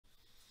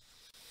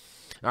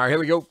All right, here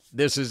we go.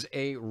 This is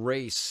a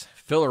race,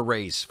 filler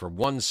race for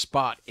one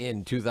spot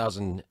in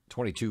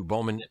 2022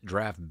 Bowman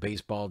Draft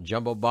Baseball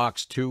Jumbo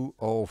Box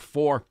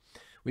 204.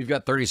 We've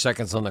got 30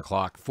 seconds on the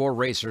clock. 4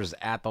 racers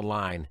at the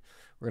line.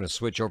 We're going to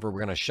switch over.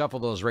 We're going to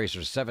shuffle those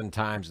racers 7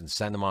 times and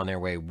send them on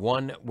their way.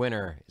 One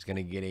winner is going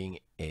to be getting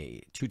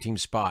a 2-team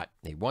spot,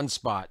 a 1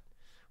 spot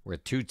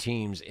with 2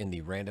 teams in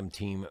the random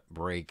team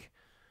break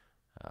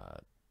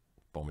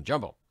Bowman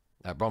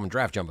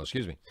Draft Jumbo,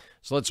 excuse me.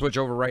 So let's switch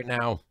over right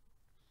now.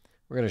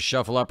 We're going to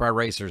shuffle up our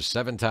racers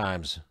 7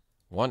 times.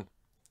 1,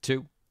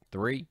 2,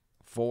 3,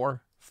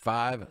 4,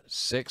 5,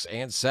 6,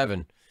 and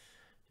 7.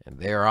 And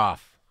they're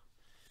off.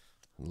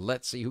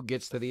 Let's see who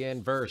gets to the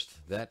end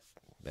first. The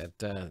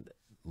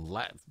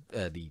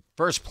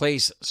first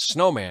place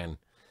snowman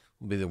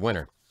will be the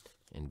winner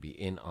and be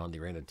in on the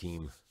random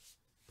team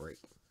break.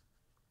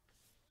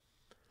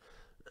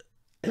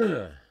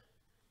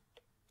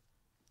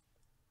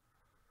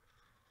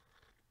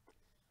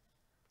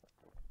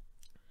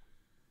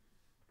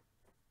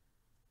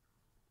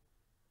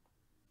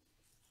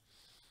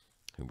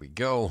 Here we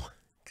go.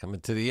 Coming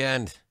to the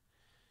end.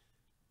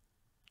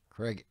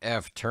 Craig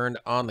F. turned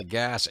on the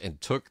gas and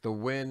took the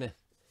win.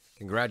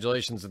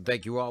 Congratulations and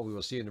thank you all. We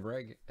will see you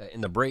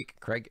in the break.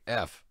 Craig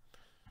F.